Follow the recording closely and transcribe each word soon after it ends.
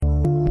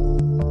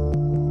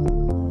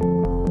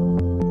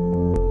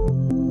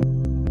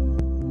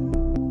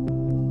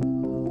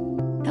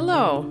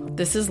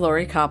This is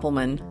Lori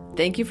Koppelman.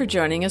 Thank you for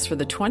joining us for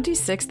the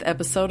 26th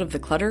episode of the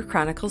Clutter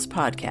Chronicles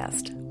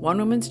podcast, One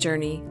Woman's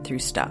Journey Through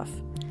Stuff.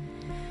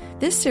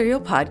 This serial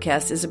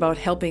podcast is about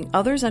helping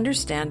others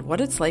understand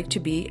what it's like to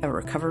be a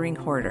recovering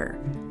hoarder.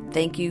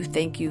 Thank you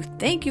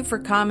for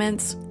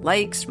comments,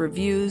 likes,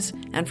 reviews,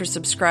 and for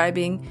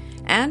subscribing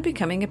and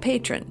becoming a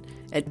patron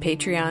at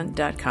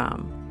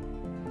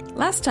patreon.com.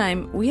 Last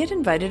time, we had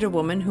invited a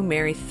woman who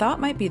Mary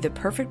thought might be the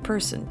perfect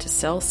person to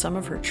sell some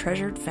of her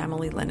treasured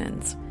family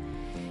linens.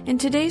 In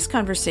today's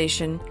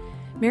conversation,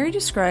 Mary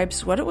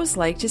describes what it was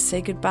like to say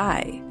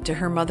goodbye to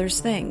her mother's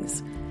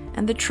things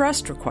and the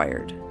trust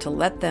required to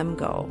let them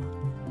go.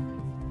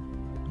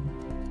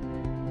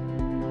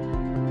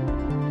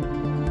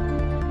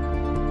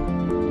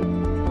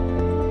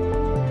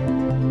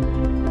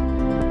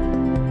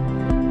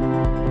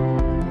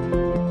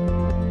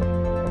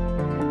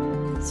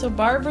 So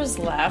Barbara's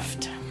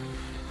left,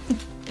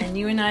 and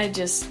you and I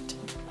just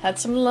had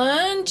some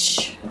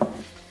lunch.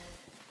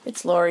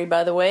 It's Lori,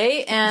 by the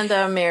way, and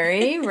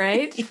Mary,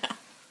 right? Yeah.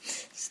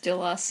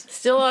 Still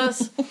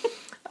us.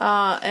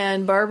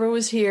 And Barbara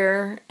was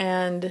here,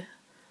 and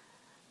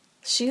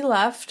she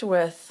left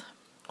with,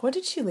 what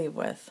did she leave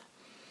with?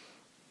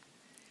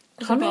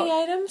 How many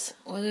items?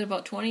 Was it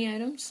about 20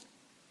 items?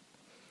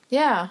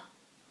 Yeah.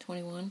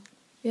 21?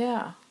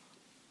 Yeah.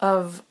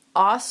 Of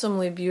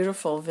awesomely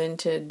beautiful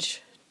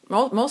vintage,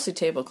 mostly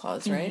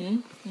tablecloths, right?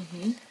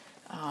 Mm-hmm.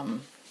 Mm-hmm.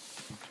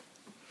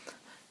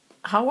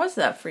 How was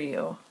that for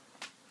you?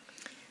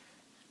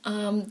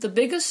 The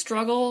biggest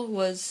struggle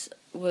was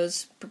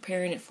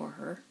preparing it for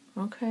her.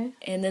 Okay.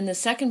 And then the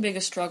second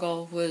biggest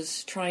struggle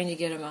was trying to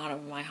get him out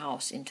of my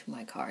house into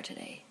my car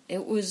today.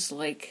 It was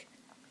like,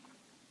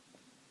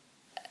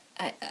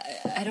 I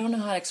don't know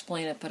how to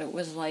explain it, but it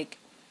was like,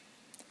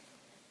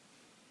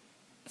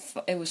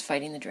 it was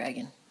fighting the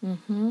dragon.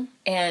 Mm-hmm.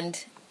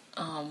 And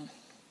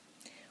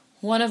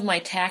one of my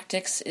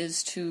tactics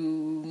is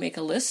to make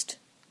a list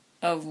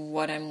of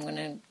what I'm going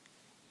to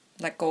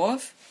let go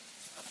of.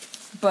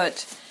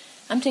 But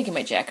I'm taking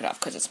my jacket off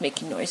because it's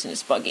making noise and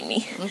it's bugging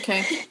me.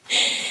 Okay.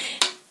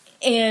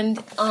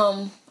 And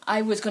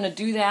I was going to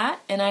do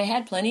that, and I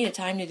had plenty of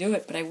time to do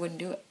it, but I wouldn't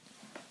do it.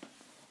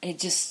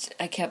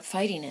 I kept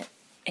fighting it.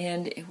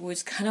 And it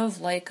was kind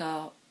of like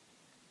a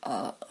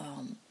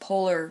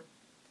polar,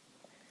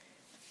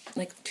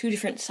 like two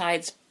different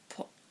sides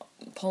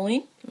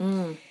pulling.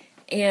 Mm.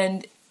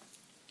 And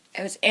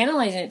I was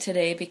analyzing it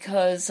today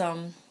because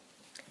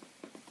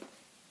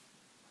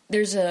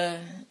there's a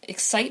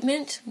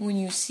excitement when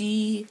you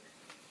see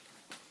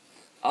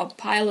a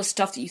pile of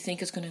stuff that you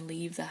think is going to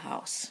leave the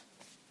house.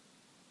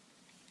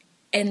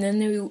 And then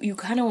you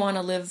kind of want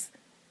to live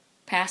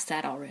past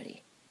that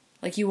already.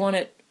 Like you want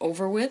it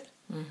over with.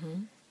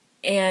 Mm-hmm.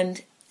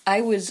 And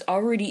I was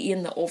already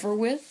in the over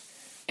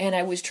with, and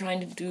I was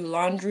trying to do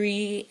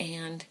laundry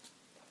and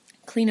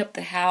clean up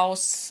the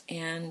house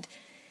and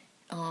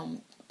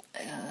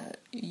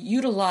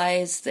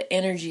utilize the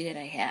energy that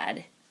I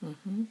had.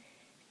 Mm-hmm.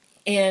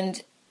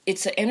 And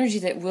it's an energy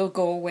that will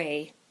go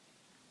away,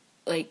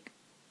 like,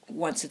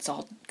 once it's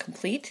all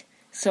complete.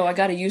 So I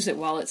got to use it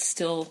while it's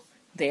still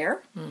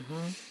there.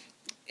 Mm-hmm.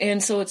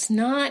 And so it's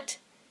not,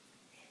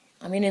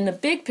 I mean, in the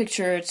big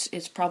picture,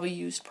 it's probably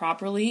used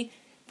properly,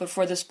 but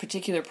for this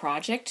particular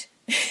project,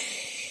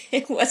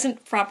 it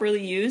wasn't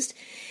properly used.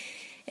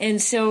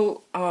 And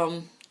so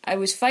I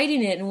was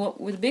fighting it, and what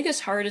the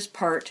biggest, hardest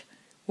part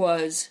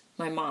was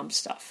my mom's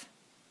stuff.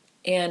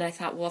 And I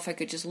thought, well, if I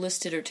could just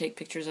list it or take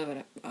pictures of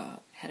it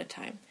ahead of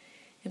time.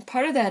 And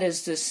part of that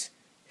is this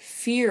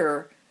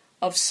fear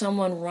of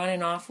someone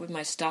running off with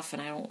my stuff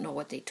and I don't know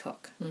what they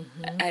took.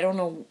 Mm-hmm. I don't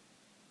know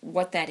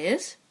what that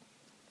is.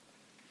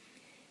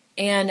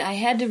 And I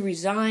had to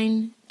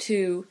resign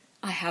to,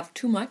 I have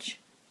too much.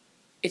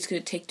 It's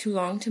going to take too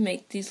long to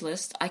make these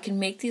lists. I can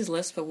make these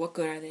lists, but what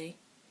good are they?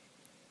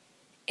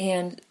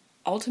 And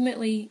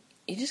ultimately,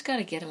 you just got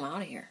to get them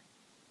out of here.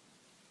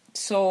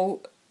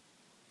 So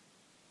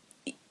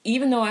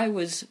even though I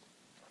was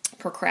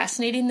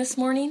procrastinating this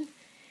morning,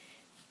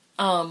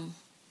 I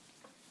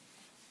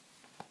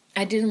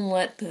didn't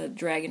let the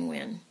dragon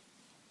win.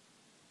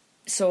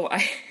 So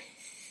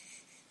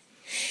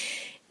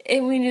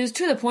it was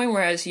to the point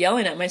where I was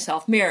yelling at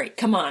myself, Mary,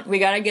 come on, we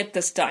got to get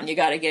this done. You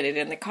got to get it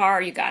in the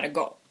car. You got to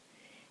go.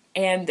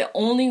 And the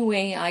only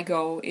way I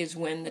go is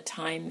when the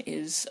time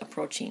is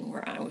approaching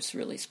where I was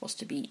really supposed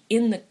to be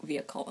in the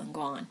vehicle and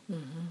gone.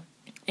 Mm-hmm.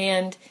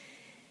 And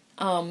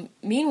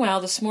meanwhile,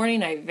 this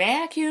morning I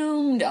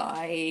vacuumed,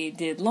 I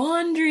did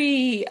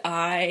laundry,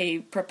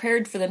 I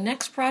prepared for the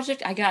next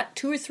project. I got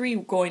 2 or 3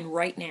 going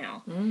right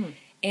now. Mm.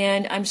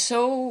 And I'm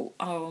so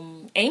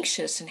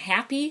anxious and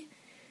happy,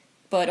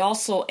 but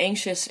also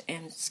anxious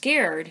and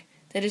scared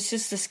that it's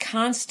just this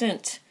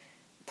constant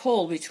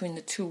pull between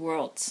the two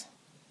worlds.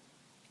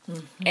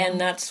 Mm-hmm.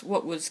 And that's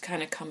what was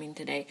kind of coming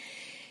today.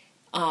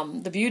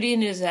 The beauty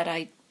in it is that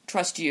I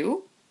trust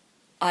you.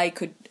 I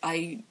could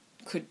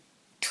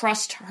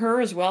trust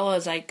her as well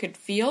as I could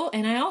feel,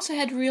 and I also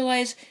had to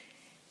realize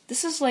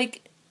this is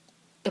like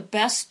the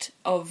best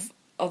of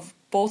of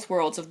both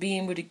worlds, of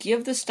being able to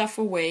give the stuff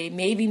away,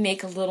 maybe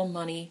make a little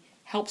money,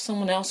 help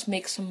someone else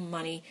make some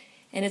money.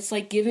 And it's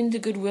like giving to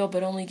Goodwill,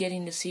 but only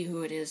getting to see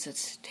who it is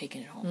that's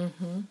taking it home.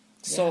 Mm-hmm. Yeah.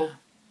 So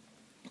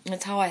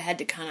that's how I had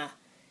to kind of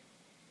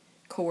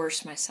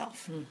coerce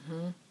myself.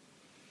 Mm-hmm.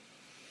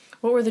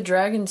 What were the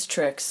dragon's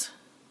tricks?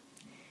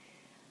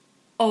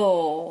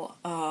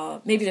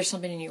 Maybe there's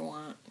something you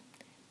want.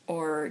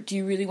 Or do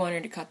you really want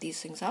her to cut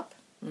these things up?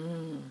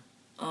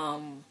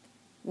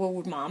 What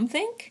would Mom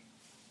think?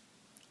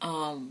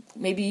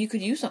 Maybe you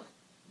could use them.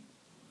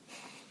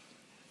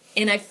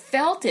 And I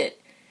felt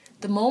it.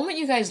 The moment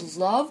you guys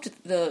loved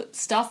the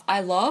stuff I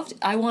loved,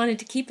 I wanted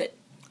to keep it.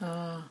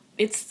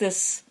 It's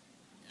this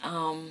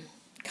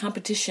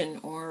competition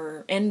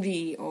or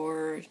envy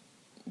or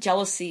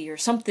jealousy or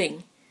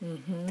something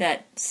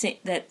that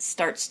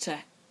starts to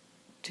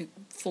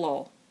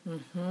flow.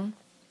 Mm-hmm.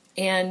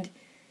 And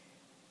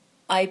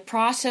I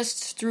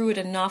processed through it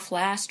enough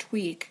last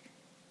week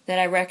that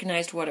I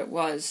recognized what it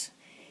was.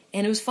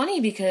 And it was funny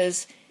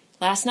because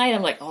last night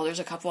I'm like, oh, there's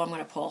a couple I'm going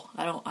to pull.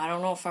 I don't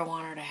know if I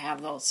want her to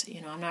have those.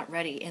 I'm not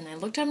ready. And I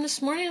looked at them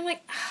this morning and I'm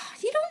like,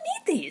 you don't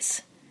need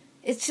these.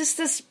 It's just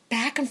this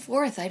back and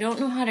forth. I don't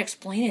know how to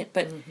explain it,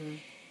 but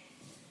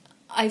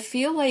I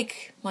feel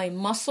like my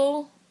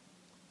muscle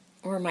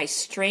or my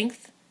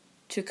strength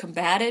to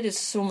combat it is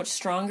so much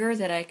stronger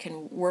that I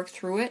can work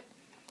through it.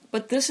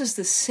 But this is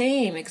the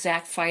same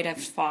exact fight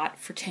I've fought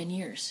for 10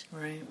 years.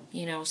 Right.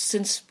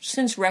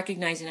 Since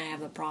recognizing I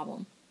have the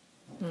problem.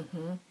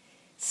 Mm-hmm.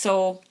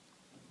 So,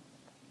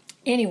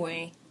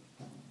 anyway,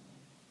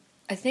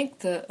 I think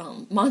the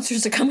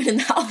monsters are coming in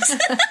the house.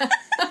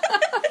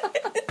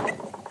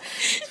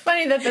 It's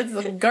funny that that's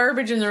the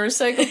garbage and the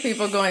recycle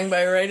people going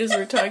by right as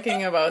we're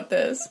talking about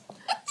this.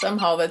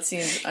 Somehow that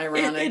seems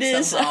ironic. It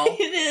is. Somehow.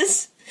 It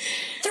is.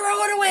 Throw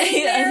it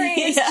away, Mary.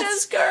 It's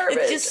just garbage.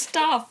 It's just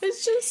stuff.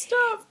 It's just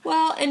stuff.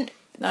 Well, and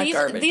Not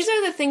garbage. These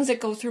are the things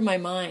that go through my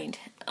mind.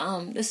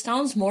 This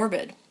sounds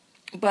morbid,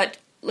 but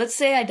let's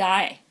say I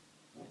die.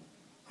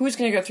 Who's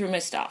going to go through my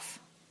stuff?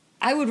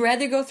 I would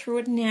rather go through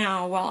it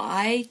now while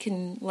I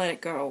can let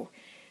it go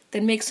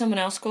than make someone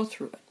else go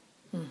through it.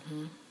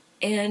 Mm-hmm.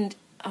 And,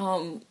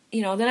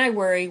 then I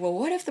worry, well,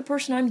 what if the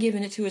person I'm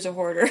giving it to is a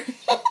hoarder?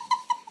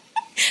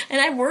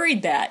 And I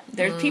worried that.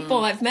 There's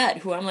people I've met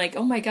who I'm like,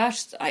 oh my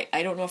gosh,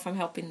 I don't know if I'm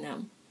helping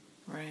them.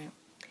 Right.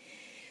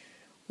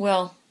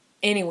 Well,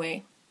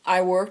 anyway,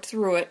 I worked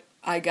through it.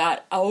 I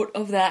got out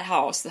of that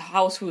house. The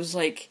house was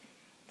like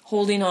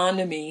holding on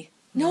to me.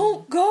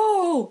 No,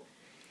 go!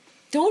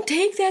 Don't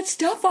take that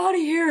stuff out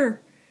of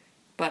here.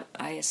 But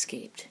I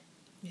escaped.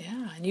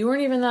 Yeah, and you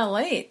weren't even that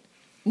late.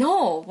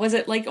 No, was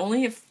it like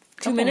only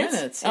 2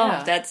 minutes?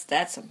 Yeah. Oh,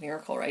 that's a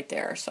miracle right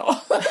there. So.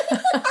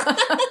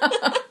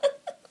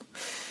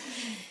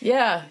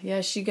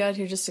 Yeah, she got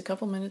here just a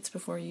couple minutes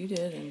before you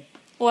did. And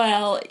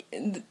Well,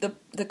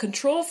 the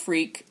control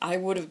freak, I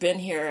would have been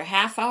here a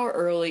half hour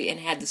early and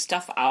had the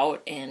stuff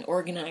out and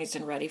organized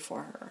and ready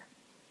for her.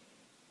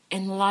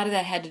 And a lot of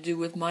that had to do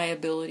with my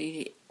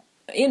inability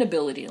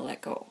to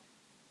let go.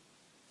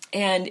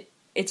 And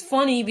it's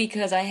funny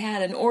because I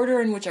had an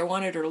order in which I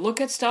wanted her to look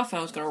at stuff and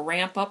I was going to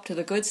ramp up to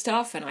the good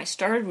stuff, and I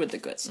started with the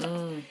good stuff.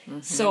 Mm-hmm.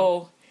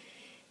 So,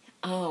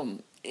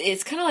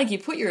 it's kind of like you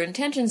put your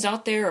intentions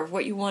out there of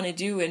what you want to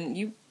do, and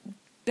you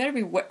better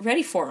be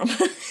ready for them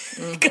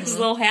because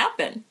they'll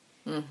happen.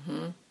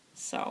 Mm-hmm.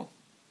 So,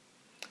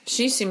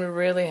 she seemed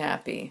really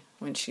happy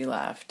when she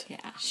left.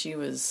 Yeah, she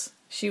was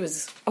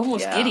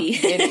almost giddy.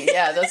 Giddy.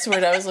 Yeah, that's the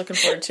word I was looking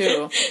for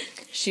too.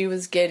 She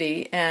was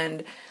giddy,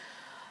 and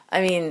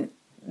I mean,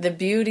 the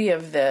beauty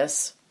of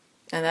this,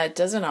 and that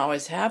doesn't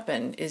always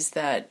happen, is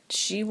that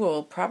she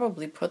will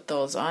probably put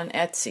those on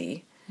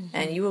Etsy,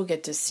 and you will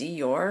get to see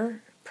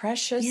your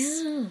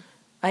precious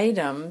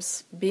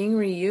items being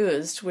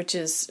reused, which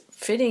is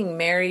fitting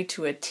Mary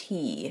to a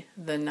T,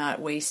 the not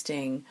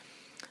wasting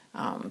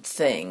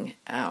thing,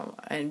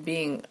 and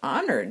being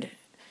honored.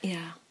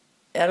 Yeah.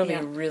 That'll be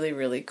really,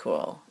 really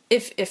cool.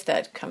 If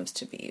that comes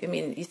to be. I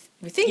mean,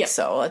 we think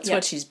so. That's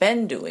what she's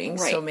been doing,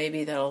 so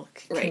maybe that'll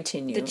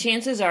continue. The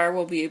chances are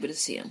we'll be able to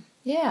see them.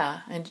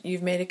 Yeah, and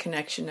you've made a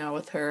connection now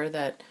with her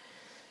that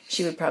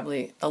she would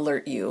probably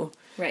alert you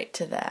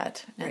to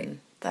that. And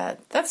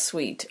that's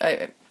sweet.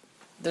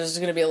 There's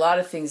going to be a lot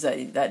of things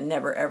that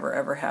never, ever,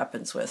 ever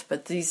happens with.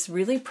 But these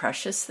really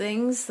precious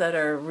things that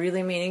are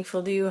really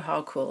meaningful to you,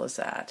 how cool is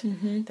that?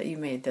 Mm-hmm. That you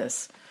made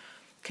this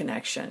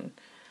connection.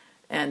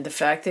 And the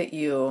fact that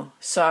you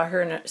saw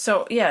her...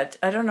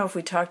 I don't know if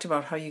we talked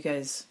about how you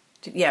guys...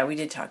 we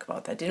did talk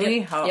about that, didn't we?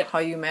 How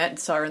you met and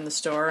saw her in the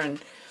store and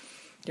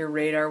your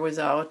radar was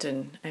out.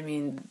 And, I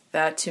mean,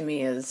 that to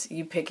me is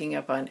you picking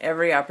up on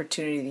every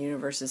opportunity the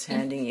universe is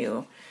handing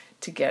you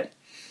to get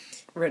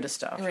rid of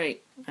stuff.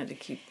 Right. And to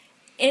keep...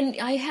 And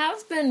I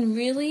have been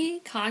really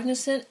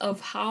cognizant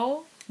of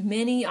how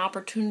many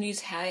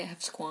opportunities I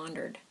have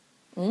squandered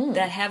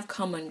that have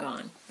come and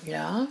gone.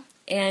 Yeah.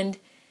 And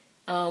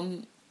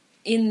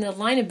in the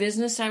line of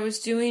business I was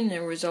doing,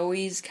 there was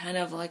always kind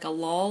of like a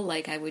lull.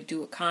 Like I would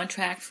do a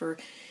contract for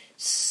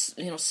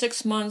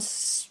 6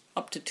 months,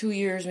 up to 2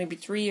 years, maybe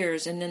 3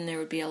 years, and then there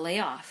would be a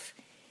layoff.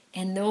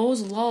 And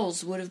those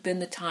lulls would have been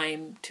the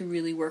time to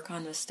really work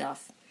on this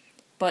stuff.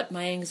 But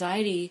my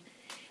anxiety,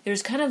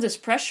 there's kind of this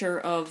pressure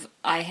of,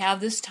 I have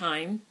this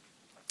time,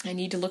 I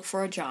need to look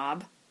for a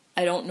job.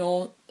 I don't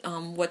know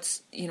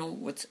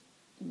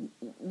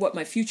what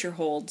my future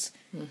holds.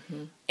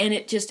 Mm-hmm. And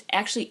it just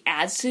actually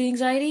adds to the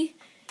anxiety.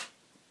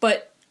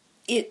 But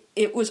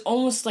it was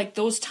almost like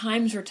those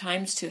times were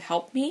times to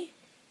help me,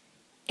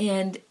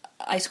 and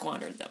I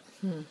squandered them.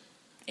 Hmm.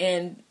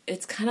 And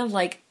it's kind of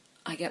like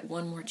I get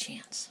one more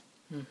chance.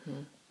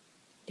 Mm-hmm.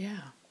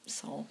 Yeah.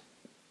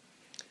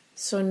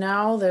 So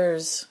now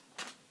there's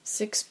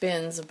 6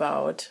 bins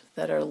about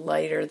that are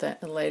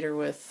lighter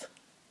with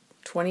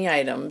 20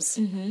 items.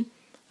 Mm-hmm.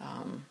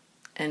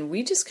 And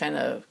we just kind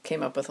of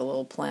came up with a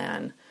little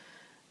plan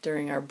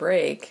during our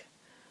break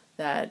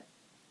that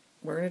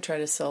we're going to try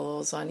to sell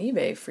those on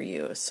eBay for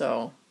you.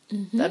 So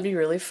mm-hmm. that'd be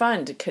really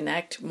fun to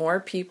connect more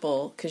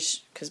people,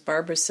 because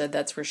Barbara said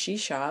that's where she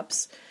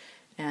shops,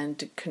 and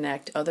to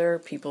connect other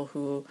people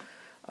who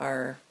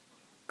are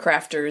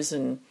crafters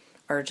and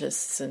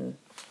artists and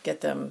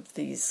get them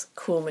these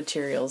cool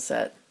materials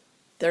that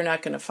they're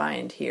not going to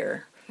find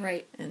here.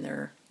 Right. And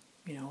they're,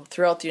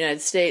 throughout the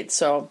United States.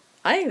 So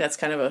I think that's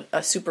kind of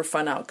a super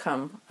fun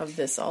outcome of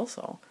this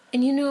also.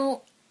 And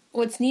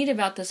what's neat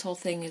about this whole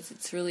thing is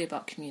it's really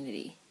about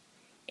community.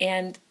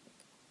 And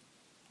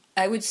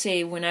I would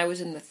say when I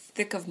was in the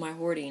thick of my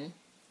hoarding,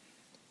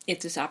 if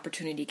this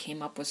opportunity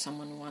came up with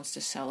someone who wants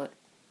to sell it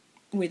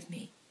with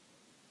me,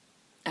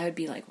 I would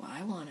be like, well,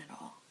 I want it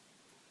all.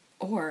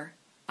 Or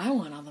I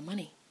want all the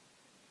money.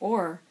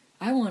 Or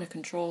I want to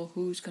control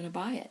who's going to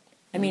buy it.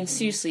 I mean, mm-hmm.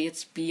 seriously,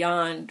 it's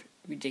beyond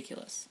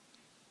ridiculous.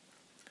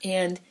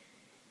 And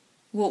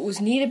what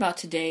was neat about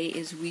today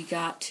is we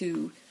got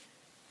to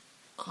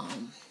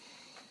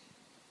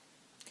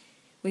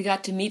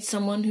meet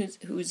someone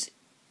who's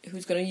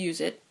going to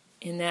use it,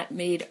 and that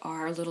made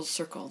our little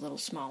circle a little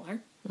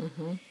smaller.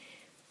 Mm-hmm.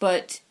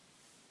 But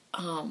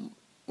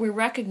we're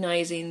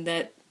recognizing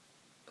that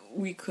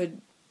we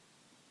could.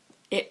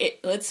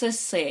 Let's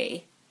just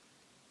say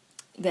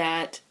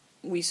that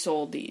we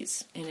sold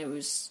these, and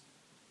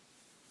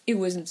it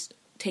wasn't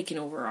taking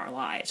over our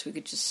lives. We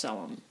could just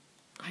sell them.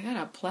 I got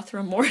a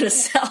plethora more to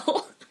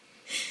sell.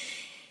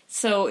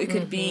 So it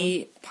could mm-hmm.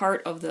 be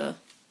part of the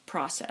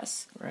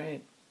process.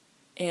 Right.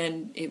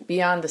 And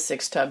beyond the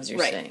 6 tubs, you're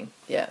right. saying.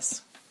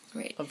 Yes.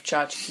 Right. Of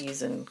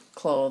tchotchkes and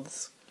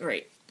clothes.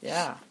 Right.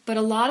 Yeah. But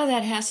a lot of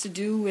that has to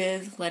do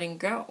with letting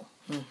go.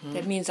 Mm-hmm.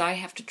 That means I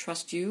have to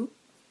trust you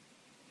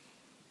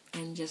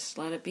and just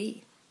let it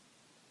be.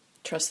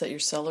 Trust that your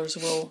sellers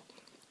will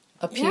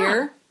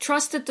appear. Yeah.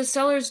 Trust that the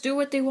sellers do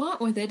what they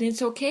want with it, and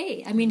it's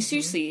okay. I mean, mm-hmm.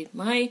 seriously,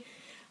 my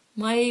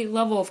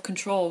level of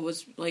control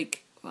was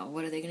like, well,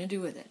 what are they going to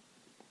do with it?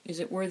 Is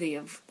it worthy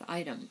of the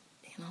item?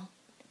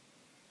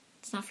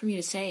 It's not for me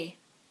to say.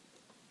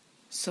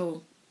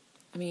 So,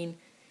 I mean,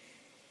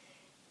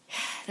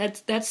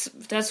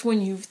 that's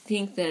when you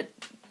think that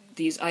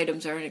these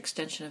items are an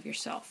extension of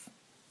yourself.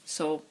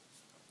 So,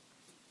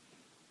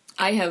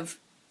 I have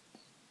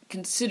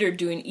considered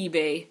doing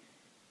eBay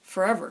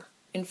forever.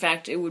 In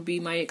fact, it would be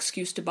my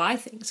excuse to buy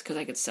things because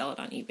I could sell it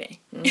on eBay.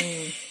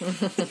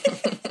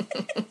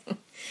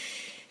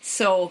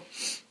 So,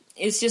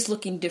 it's just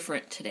looking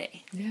different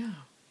today. Yeah.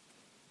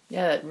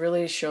 Yeah, it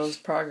really shows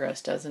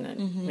progress, doesn't it?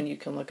 Mm-hmm. When you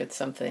can look at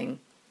something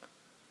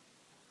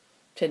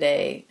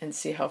today and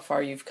see how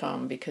far you've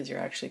come because you're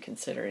actually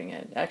considering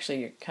it.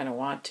 Actually, you kind of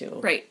want to.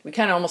 Right. We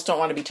kind of almost don't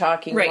want to be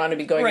talking. Right. We want to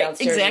be going right.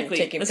 downstairs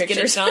exactly. and taking Let's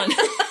pictures. Get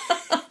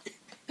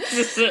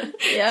it done.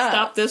 Yeah.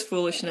 Stop this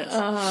foolishness.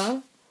 Uh-huh.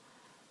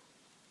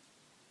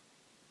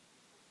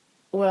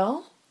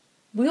 Well,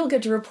 we'll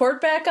get to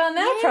report back on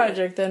that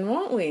project then,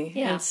 won't we?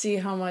 Yeah. And see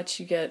how much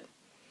you get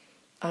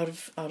out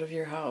of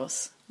your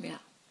house. Yeah.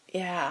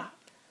 Yeah.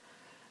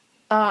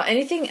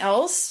 Anything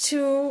else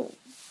to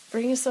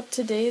bring us up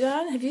to date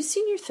on? Have you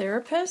seen your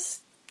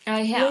therapist?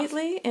 I have.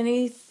 Lately?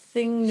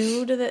 Anything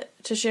new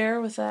to share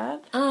with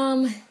that?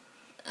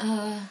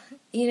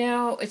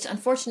 It's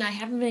unfortunate I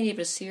haven't been able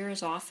to see her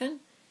as often.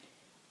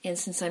 And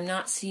since I'm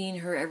not seeing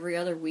her every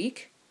other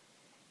week,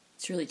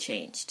 it's really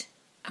changed.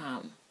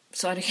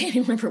 So I can't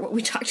even remember what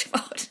we talked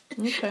about.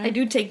 Okay. I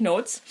do take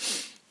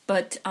notes,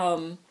 but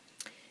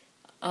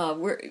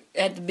we're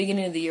at the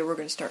beginning of the year. We're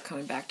going to start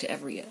coming back to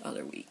every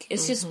other week.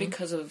 It's just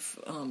because of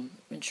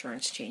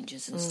insurance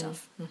changes and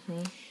stuff.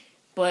 Mm-hmm.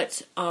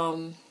 But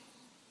I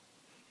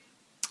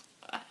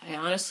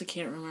honestly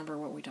can't remember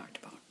what we talked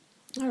about.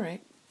 All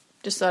right,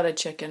 just thought I'd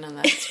check in on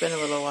that. It's been a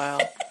little while.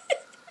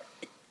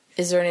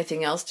 Is there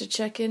anything else to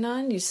check in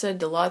on? You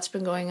said a lot's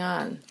been going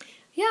on.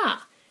 Yeah.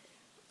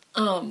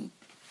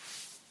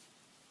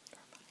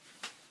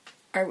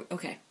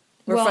 Okay.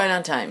 We're fine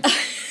on time.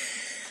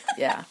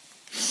 Yeah.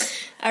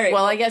 All right.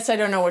 Well, I guess I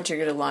don't know what you're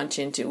going to launch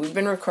into. We've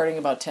been recording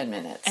about 10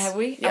 minutes. Have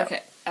we? Yep.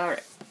 Okay. All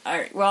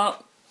right.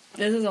 Well,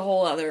 this is a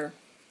whole other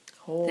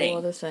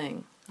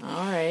thing.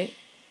 All right.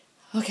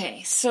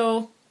 Okay.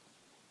 So,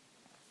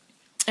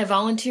 I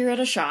volunteer at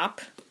a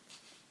shop,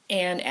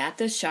 And at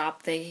this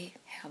shop, they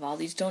have all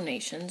these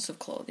donations of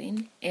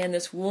clothing. And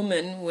this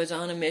woman was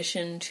on a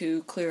mission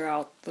to clear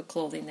out the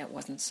clothing that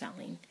wasn't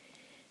selling.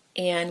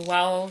 And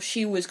while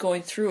she was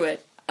going through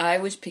it, I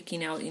was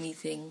picking out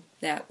anything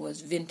that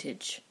was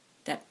vintage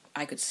that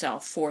I could sell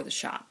for the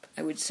shop.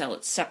 I would sell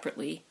it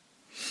separately.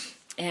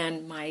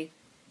 And my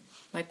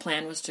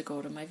plan was to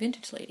go to my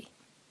vintage lady.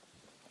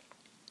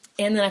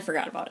 And then I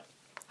forgot about it.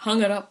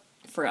 Hung it up,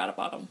 forgot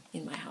about them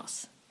in my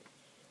house.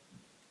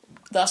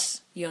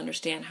 Thus, you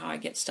understand how I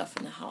get stuff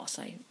in the house.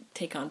 I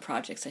take on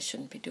projects I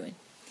shouldn't be doing.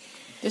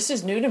 This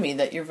is new to me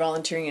that you're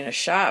volunteering in a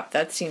shop.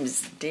 That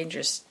seems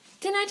dangerous.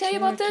 Didn't I tell you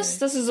about this?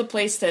 This is a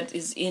place that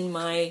is in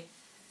my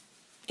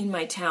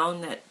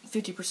town that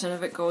 50%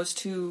 of it goes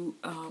to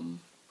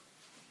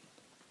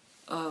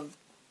a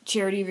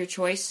charity of your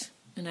choice,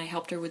 and I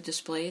helped her with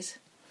displays.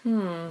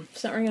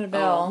 It's not ringing a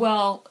bell.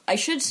 Well, I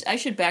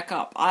should back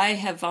up. I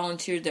have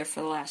volunteered there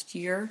for the last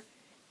year.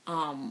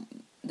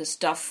 The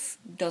stuff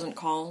doesn't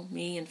call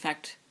me. In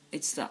fact,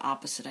 it's the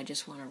opposite. I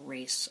just want to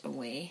race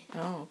away.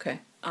 Oh, okay.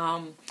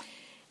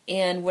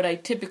 And what I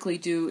typically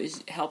do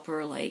is help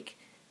her,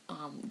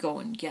 go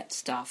and get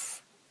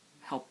stuff,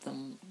 help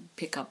them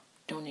pick up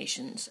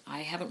donations. I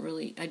haven't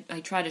really...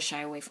 I try to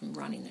shy away from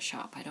running the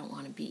shop. I don't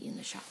want to be in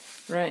the shop.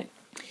 Right.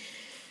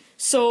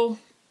 So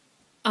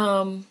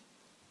I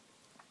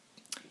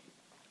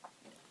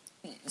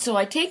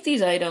take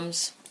these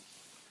items,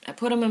 I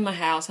put them in my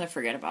house, and I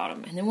forget about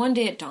them. And then one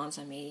day it dawns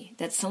on me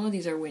that some of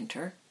these are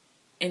winter,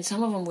 and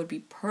some of them would be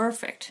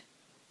perfect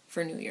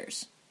for New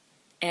Year's.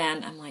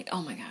 And I'm like,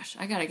 oh my gosh,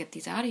 I gotta get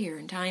these out of here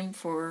in time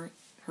for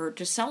her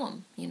to sell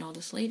them,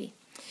 this lady.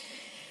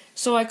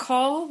 So I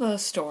call the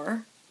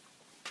store,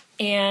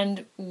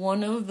 and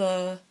one of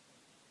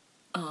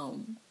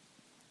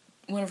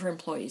her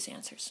employees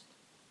answers.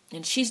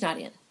 And she's not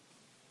in.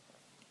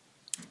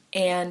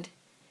 And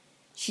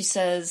she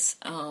says,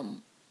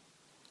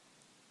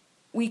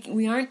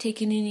 we aren't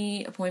taking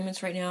any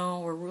appointments right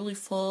now. We're really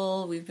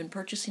full. We've been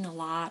purchasing a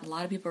lot. A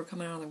lot of people are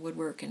coming out of the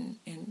woodwork and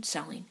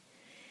selling.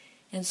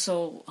 And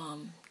so,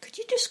 could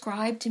you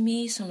describe to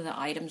me some of the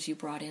items you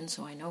brought in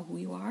so I know who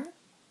you are?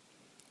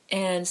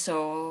 And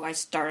so I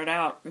started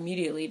out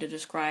immediately to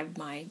describe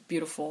my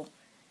beautiful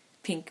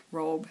pink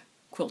robe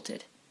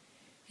quilted.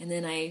 And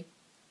then I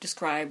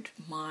described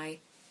my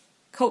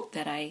coat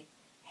that I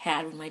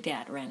had when my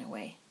dad ran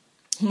away.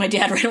 My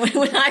dad ran away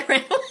when I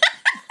ran away.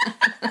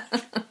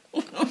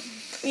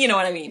 You know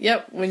what I mean?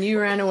 Yep, when you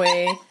ran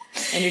away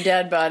and your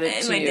dad bought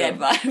it My dad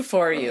bought it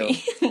for you.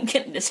 I'm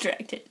getting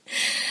distracted.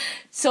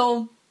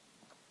 So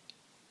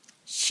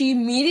she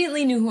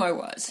immediately knew who I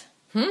was.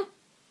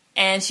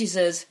 And she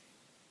says,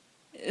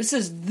 "This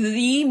is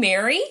the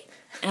Mary?"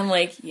 I'm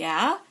like,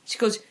 "Yeah." She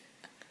goes,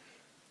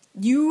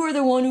 "You were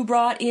the one who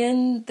brought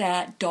in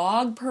that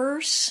dog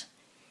purse?"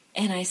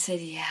 And I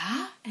said,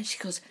 "Yeah." And she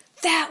goes,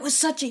 "That was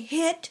such a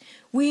hit.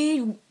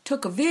 We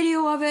took a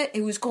video of it.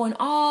 It was it went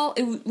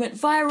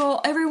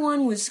viral.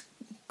 Everyone was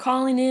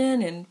calling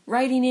in and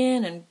writing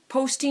in and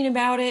posting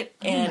about it."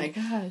 And oh my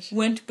gosh.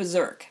 Went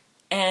berserk.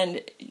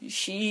 And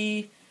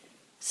she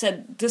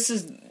said, This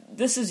is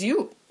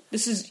you.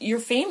 You're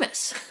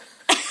famous."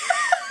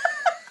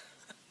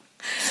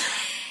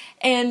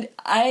 And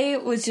I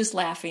was just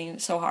laughing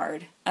so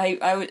hard.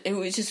 It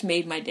was just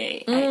made my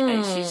day.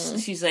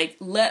 She's like,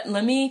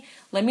 let me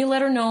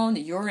let her know that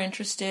you're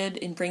interested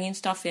in bringing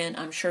stuff in.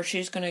 I'm sure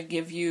she's going to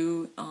give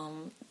you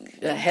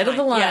the head of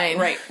the line.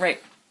 Yeah, right.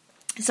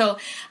 So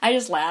I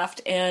just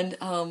laughed, and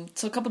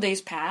so a couple days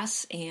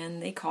pass,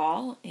 and they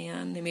call,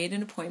 and they made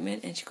an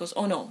appointment, and she goes,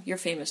 "Oh no, you're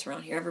famous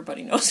around here.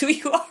 Everybody knows who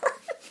you are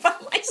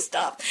about my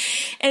stuff."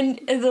 And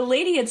the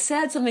lady had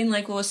said something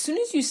like, "Well, as soon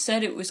as you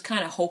said it was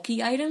kind of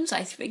hokey items,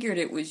 I figured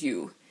it was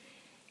you,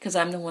 because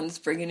I'm the one that's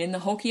bringing in the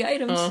hokey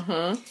items."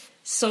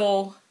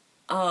 So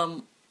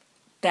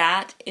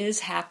that is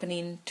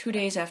happening 2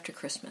 days after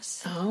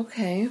Christmas.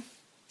 Okay.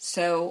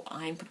 So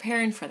I'm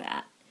preparing for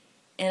that.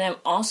 And I'm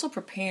also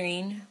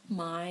preparing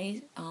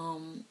my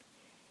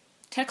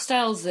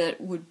textiles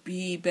that would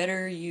be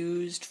better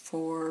used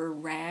for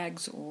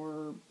rags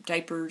or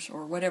diapers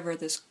or whatever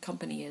this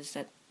company is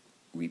that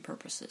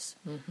repurposes.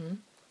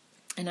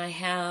 And I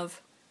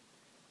have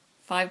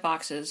 5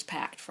 boxes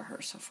packed for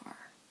her so far.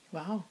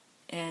 Wow.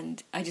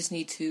 And I just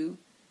need to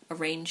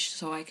arrange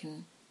so I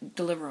can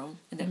deliver them.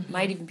 And it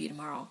might even be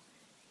tomorrow.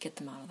 Get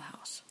them out of the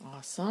house.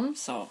 Awesome.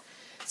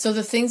 So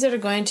the things that are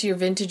going to your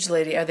vintage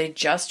lady, are they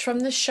just from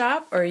the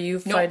shop, or are you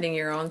finding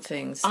your own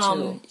things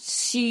too?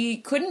 She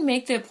couldn't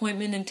make the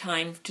appointment in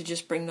time to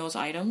just bring those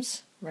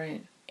items.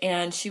 Right.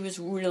 And she was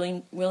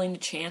really willing to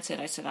chance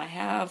it. I said, "I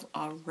have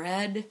a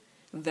red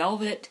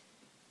velvet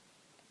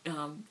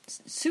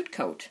suit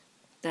coat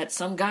that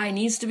some guy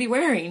needs to be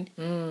wearing,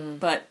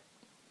 but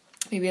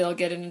maybe I'll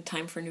get it in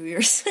time for New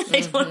Year's."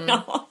 I don't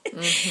know.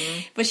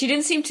 But she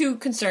didn't seem too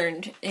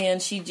concerned,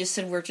 and she just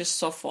said, "We're just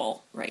so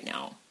full right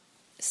now."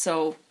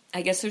 So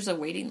I guess there's a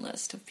waiting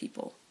list of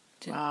people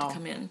to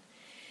come in.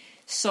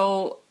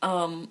 So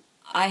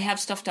I have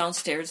stuff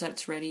downstairs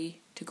that's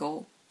ready to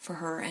go for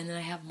her, and then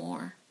I have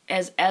more.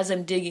 as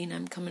I'm digging,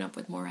 I'm coming up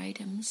with more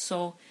items.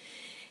 So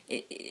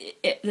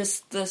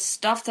the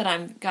stuff that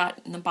I've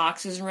got in the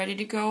boxes and ready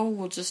to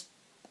go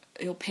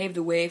it'll pave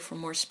the way for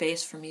more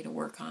space for me to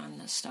work on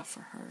this stuff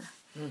for her.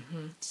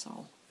 Mm-hmm.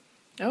 So.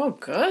 Oh,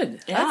 good.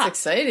 Yeah. That's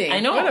exciting. I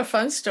know. What a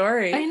fun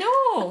story. I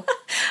know.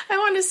 I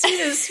want to see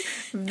this.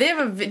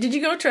 Did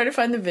you go try to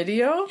find the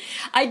video?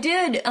 I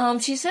did.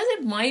 She says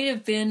it might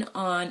have been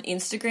on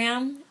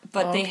Instagram,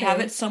 but they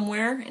have it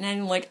somewhere, and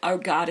I'm like, I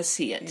gotta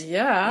see it.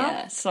 Yeah.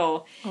 Yeah.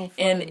 So,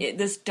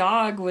 this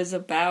dog was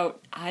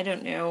about, I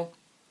don't know,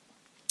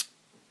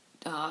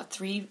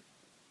 3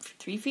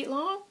 feet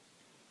long,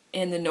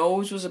 and the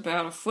nose was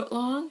about a foot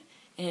long.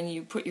 And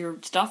you put your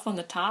stuff on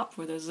the top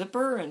with a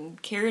zipper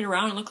and carry it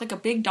around and look like a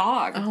big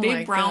dog, a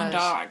big brown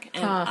dog.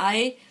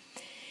 And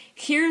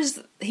here's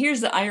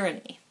the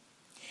irony.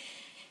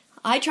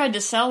 I tried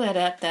to sell that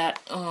at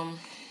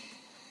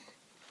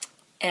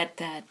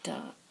that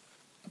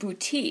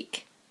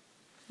boutique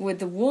with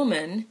the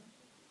woman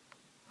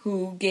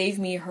who gave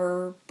me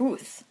her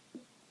booth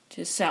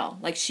to sell.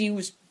 Like, she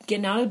was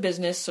getting out of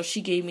business, so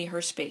she gave me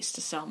her space to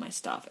sell my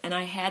stuff. And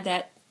I had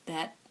that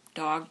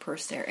dog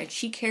purse there, and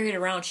she carried it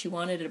around. She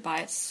wanted to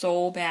buy it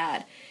so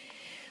bad.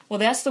 Well,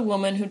 that's the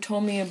woman who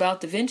told me about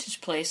the vintage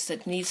place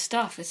that needs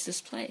stuff. It's this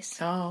place.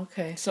 Oh,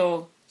 okay.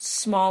 So,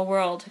 small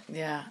world.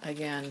 Yeah,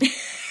 again.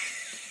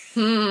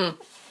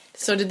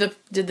 So did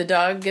the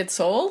dog get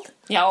sold?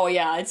 Yeah, oh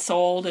yeah, it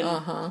sold,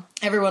 and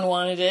everyone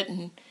wanted it,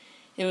 and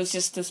it was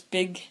just this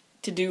big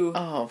to-do.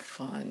 Oh,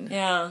 fun.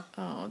 Yeah.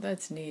 Oh,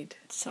 that's neat.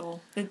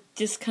 So, it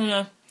just kind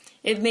of,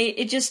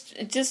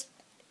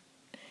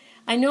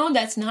 I know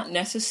that's not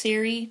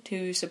necessary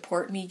to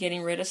support me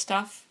getting rid of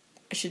stuff.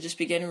 I should just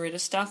be getting rid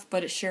of stuff,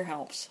 but it sure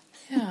helps.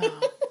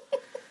 Yeah.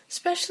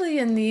 Especially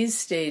in these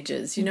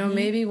stages. You know,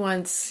 maybe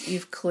once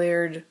you've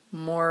cleared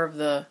more of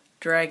the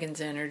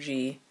dragon's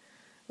energy,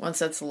 once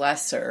that's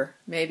lesser,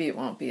 maybe it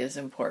won't be as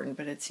important,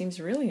 but it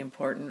seems really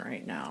important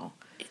right now.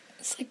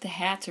 It's like the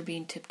hats are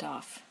being tipped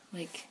off.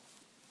 Like,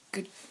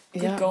 good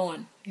Yeah.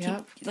 going.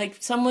 Yeah. Like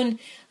someone,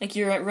 like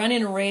you're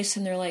running a race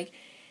and they're like,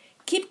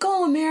 keep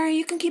going, Mary,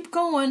 you can keep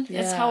going.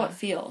 Yeah. That's how it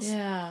feels.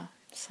 Yeah.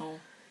 So.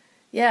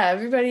 Yeah,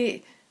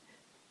 everybody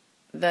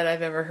that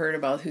I've ever heard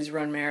about who's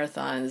run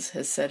marathons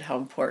has said how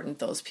important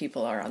those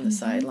people are on the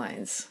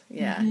sidelines.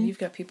 Yeah, you've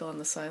got people on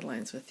the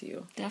sidelines with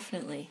you.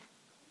 Definitely.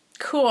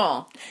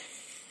 Cool.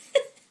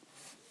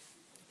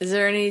 Is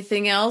there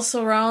anything else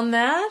around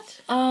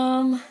that?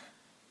 I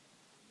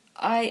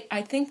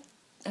think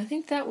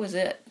that was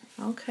it.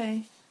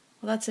 Okay.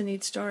 Well, that's a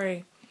neat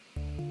story.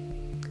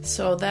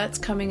 So that's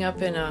coming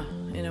up in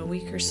a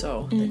week or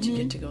so that you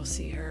get to go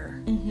see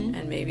her.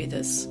 And maybe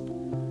this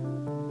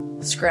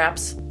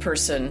scraps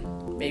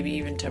person, maybe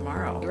even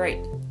tomorrow. Right.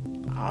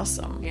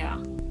 Awesome. Yeah.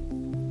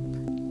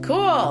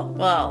 Cool.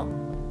 Well,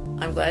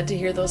 I'm glad to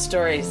hear those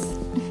stories.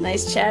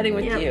 Nice chatting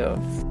with you.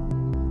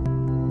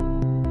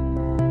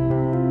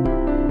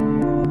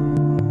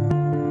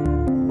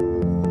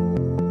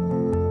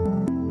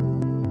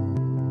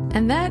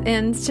 And that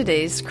ends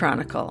today's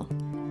Chronicle.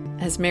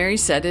 As Mary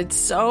said, it's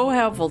so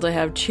helpful to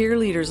have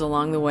cheerleaders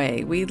along the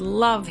way. We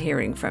love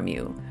hearing from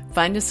you.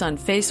 Find us on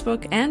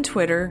Facebook and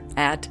Twitter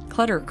at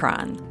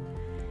ClutterCron.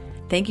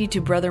 Thank you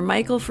to Brother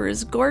Michael for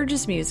his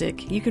gorgeous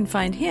music. You can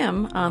find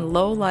him on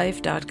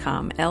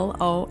lowlife.com, LOLIFE.com.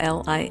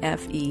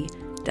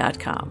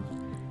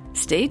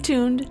 Stay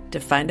tuned to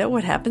find out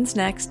what happens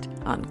next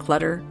on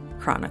Clutter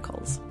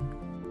Chronicles.